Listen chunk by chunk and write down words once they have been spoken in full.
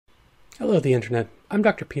Hello, the internet. I'm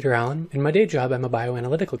Dr. Peter Allen. In my day job, I'm a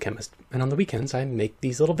bioanalytical chemist, and on the weekends, I make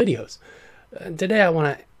these little videos. Today, I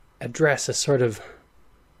want to address a sort of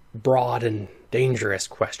broad and dangerous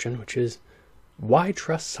question, which is, why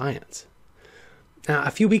trust science? Now,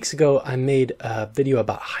 a few weeks ago, I made a video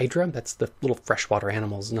about HYDRA. That's the little freshwater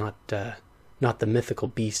animals, not the mythical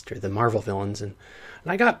beast or the Marvel villains. And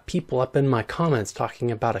I got people up in my comments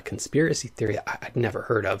talking about a conspiracy theory I'd never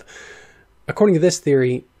heard of. According to this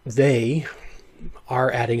theory, they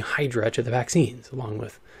are adding HYDRA to the vaccines, along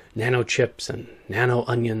with nanochips and nano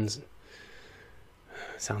onions.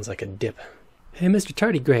 Sounds like a dip. Hey, Mr.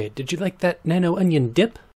 Tardigrade, did you like that nano onion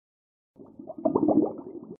dip?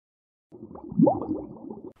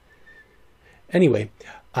 Anyway,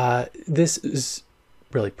 this is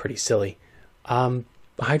really pretty silly.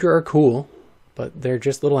 HYDRA are cool, but they're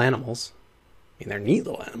just little animals. I mean, they're neat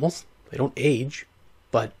little animals. They don't age,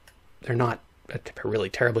 but they're not really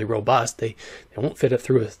terribly robust. They won't fit it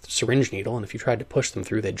through a syringe needle, and if you tried to push them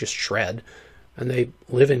through, they'd just shred. And they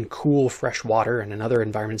live in cool, fresh water, and in other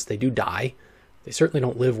environments they do die. They certainly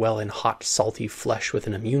don't live well in hot, salty flesh with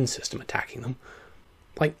an immune system attacking them.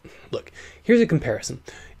 Like, look, here's a comparison.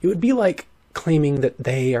 It would be like claiming that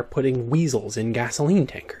they are putting weasels in gasoline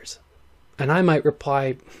tankers. And I might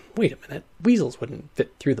reply, wait a minute, weasels wouldn't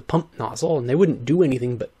fit through the pump nozzle, and they wouldn't do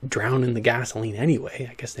anything but drown in the gasoline anyway.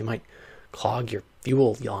 I guess they might clog your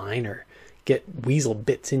fuel line or get weasel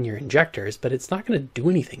bits in your injectors, but it's not going to do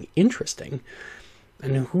anything interesting.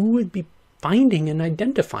 And who would be finding and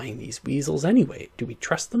identifying these weasels anyway? Do we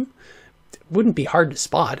trust them? It wouldn't be hard to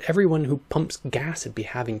spot. Everyone who pumps gas would be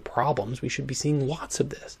having problems. We should be seeing lots of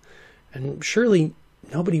this. And surely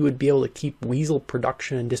nobody would be able to keep weasel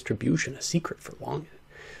production and distribution a secret for long.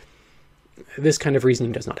 This kind of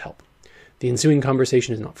reasoning does not help. The ensuing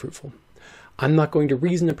conversation is not fruitful. I'm not going to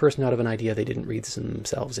reason a person out of an idea they didn't reason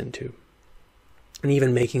themselves into. And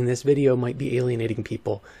even making this video might be alienating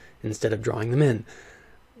people instead of drawing them in.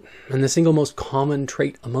 And the single most common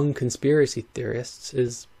trait among conspiracy theorists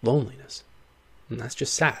is loneliness. And that's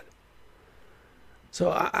just sad.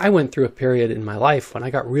 So I went through a period in my life when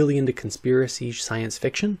I got really into conspiracy science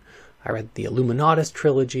fiction. I read the Illuminatus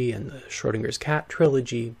trilogy and the Schrodinger's Cat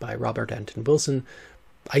trilogy by Robert Anton Wilson.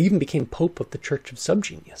 I even became Pope of the Church of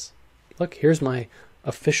Subgenius. Look, here's my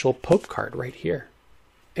official Pope card right here.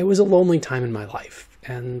 It was a lonely time in my life,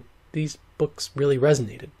 and these books really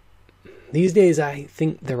resonated. These days, I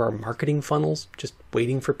think there are marketing funnels just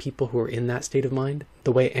waiting for people who are in that state of mind,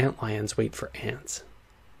 the way antlions wait for ants.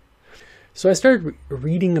 So I started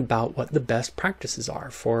reading about what the best practices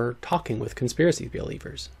are for talking with conspiracy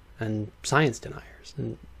believers and science deniers.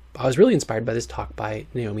 And I was really inspired by this talk by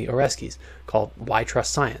Naomi Oreskes called Why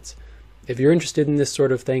Trust Science? If you're interested in this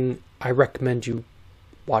sort of thing, I recommend you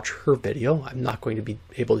watch her video. I'm not going to be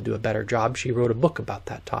able to do a better job. She wrote a book about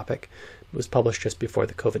that topic. It was published just before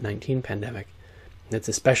the COVID-19 pandemic. And it's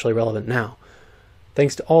especially relevant now.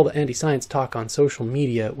 Thanks to all the anti-science talk on social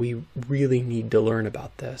media, we really need to learn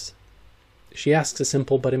about this. She asks a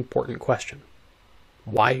simple but important question.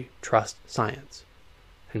 Why trust science?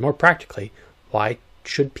 And more practically, why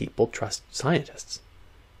should people trust scientists?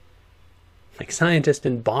 Like, scientist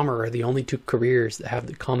and bomber are the only two careers that have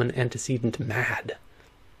the common antecedent mad.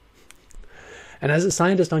 And as a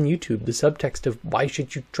scientist on YouTube, the subtext of why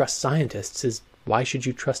should you trust scientists is why should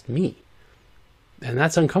you trust me? And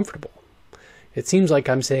that's uncomfortable. It seems like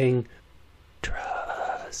I'm saying,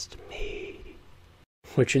 trust me,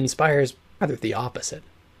 which inspires rather the opposite.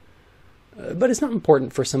 But it's not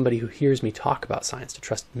important for somebody who hears me talk about science to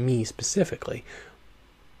trust me specifically.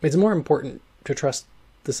 It's more important to trust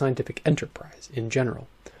the scientific enterprise in general.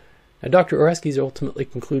 Now, Dr. Oreskes ultimately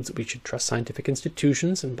concludes that we should trust scientific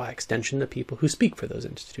institutions and, by extension, the people who speak for those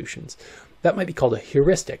institutions. That might be called a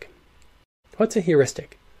heuristic. What's a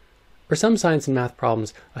heuristic? For some science and math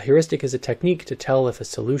problems, a heuristic is a technique to tell if a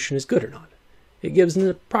solution is good or not. It gives an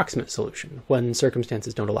approximate solution when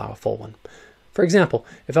circumstances don't allow a full one. For example,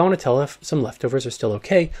 if I want to tell if some leftovers are still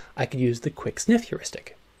okay, I could use the quick sniff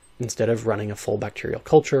heuristic instead of running a full bacterial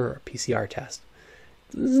culture or a PCR test.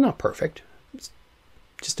 This is not perfect. It's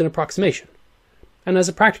just an approximation. And as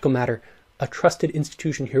a practical matter, a trusted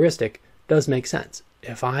institution heuristic does make sense.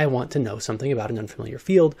 If I want to know something about an unfamiliar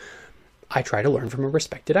field, I try to learn from a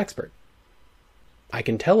respected expert. I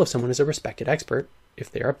can tell if someone is a respected expert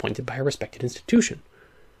if they are appointed by a respected institution.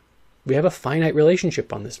 We have a finite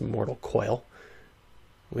relationship on this mortal coil.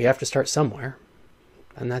 We have to start somewhere,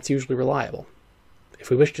 and that's usually reliable. If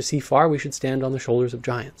we wish to see far, we should stand on the shoulders of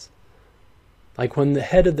giants. Like when the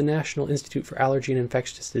head of the National Institute for Allergy and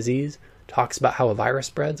Infectious Disease talks about how a virus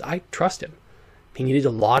spreads, I trust him. He needed a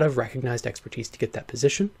lot of recognized expertise to get that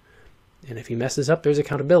position. And if he messes up, there's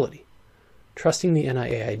accountability. Trusting the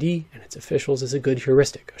NIAID and its officials is a good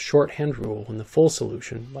heuristic, a shorthand rule when the full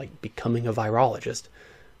solution, like becoming a virologist,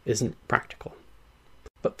 isn't practical.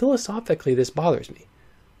 But philosophically, this bothers me.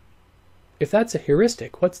 If that's a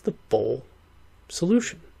heuristic, what's the full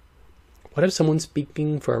solution? What if someone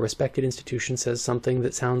speaking for a respected institution says something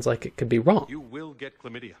that sounds like it could be wrong? You will get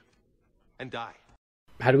chlamydia and die.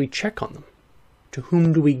 How do we check on them? To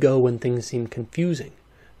whom do we go when things seem confusing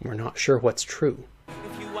and we're not sure what's true?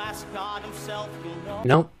 If you ask God himself, you'll know.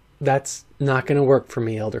 No, that's not going to work for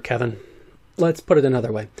me, Elder Kevin. Let's put it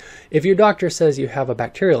another way. If your doctor says you have a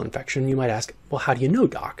bacterial infection, you might ask, well, how do you know,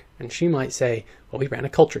 doc? And she might say, well, we ran a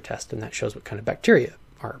culture test and that shows what kind of bacteria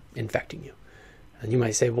are infecting you. And you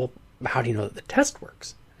might say, well, how do you know that the test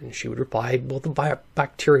works? And she would reply, well, the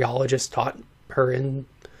bacteriologist taught her in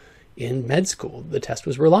med school the test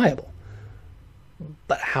was reliable.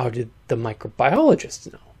 But how did the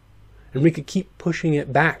microbiologists know? And we could keep pushing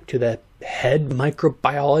it back to the head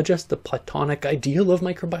microbiologist, the Platonic ideal of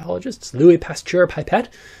microbiologists, Louis Pasteur pipette.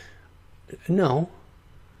 No,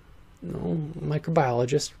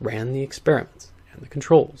 microbiologists ran the experiments and the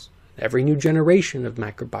controls. Every new generation of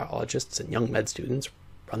microbiologists and young med students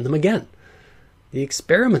run them again. The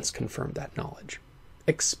experiments confirm that knowledge.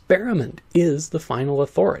 Experiment is the final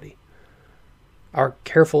authority. Our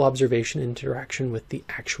careful observation and interaction with the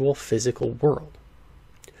actual physical world.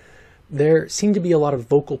 There seem to be a lot of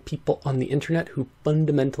vocal people on the internet who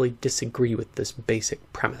fundamentally disagree with this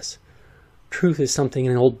basic premise. Truth is something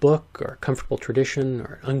in an old book, or a comfortable tradition,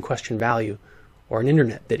 or an unquestioned value, or an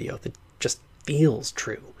internet video that just feels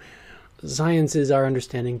true. Science is our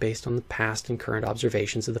understanding based on the past and current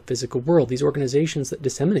observations of the physical world. These organizations that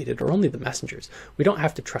disseminate it are only the messengers. We don't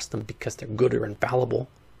have to trust them because they're good or infallible.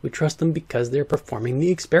 We trust them because they're performing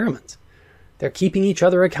the experiments. They're keeping each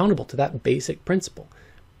other accountable to that basic principle.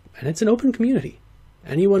 And it's an open community.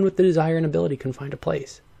 Anyone with the desire and ability can find a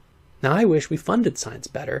place. Now, I wish we funded science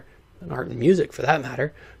better, and art and music for that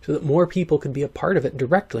matter, so that more people could be a part of it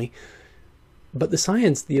directly. But the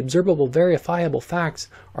science, the observable, verifiable facts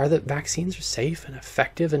are that vaccines are safe and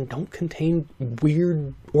effective and don't contain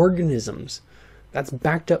weird organisms. That's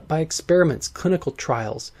backed up by experiments, clinical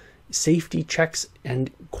trials, safety checks,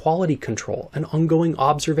 and quality control, and ongoing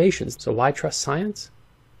observations. So why trust science?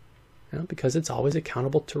 Because it's always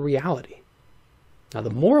accountable to reality. Now, the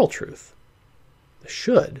moral truth, the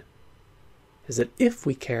should, is that if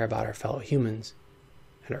we care about our fellow humans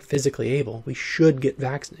and are physically able, we should get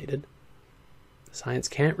vaccinated. Science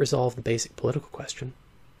can't resolve the basic political question.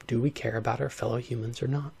 Do we care about our fellow humans or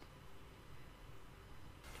not?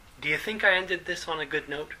 Do you think I ended this on a good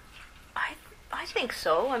note? I think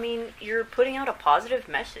so. I mean, you're putting out a positive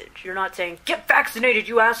message. You're not saying, get vaccinated,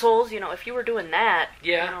 you assholes. If you were doing that,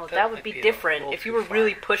 that would be different. If you were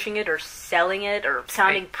really pushing it or selling it or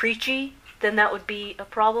sounding preachy, then that would be a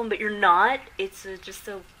problem. But you're not. It's just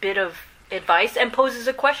a bit of advice and poses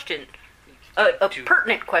a question, a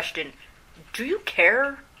pertinent question. Do you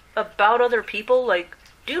care about other people?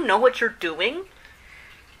 Do you know what you're doing?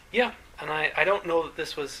 Yeah, and I don't know that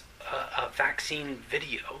this was a vaccine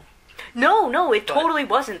video. No, it totally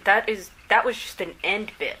wasn't. That was just an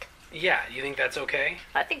end bit. Yeah, you think that's okay?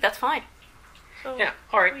 I think that's fine. So, yeah,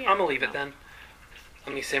 alright, I'm gonna leave it then.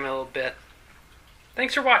 Let me say my little bit.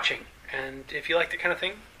 Thanks for watching, and if you like that kind of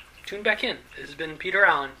thing, tune back in. This has been Peter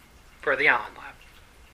Allen for the Allen Lab.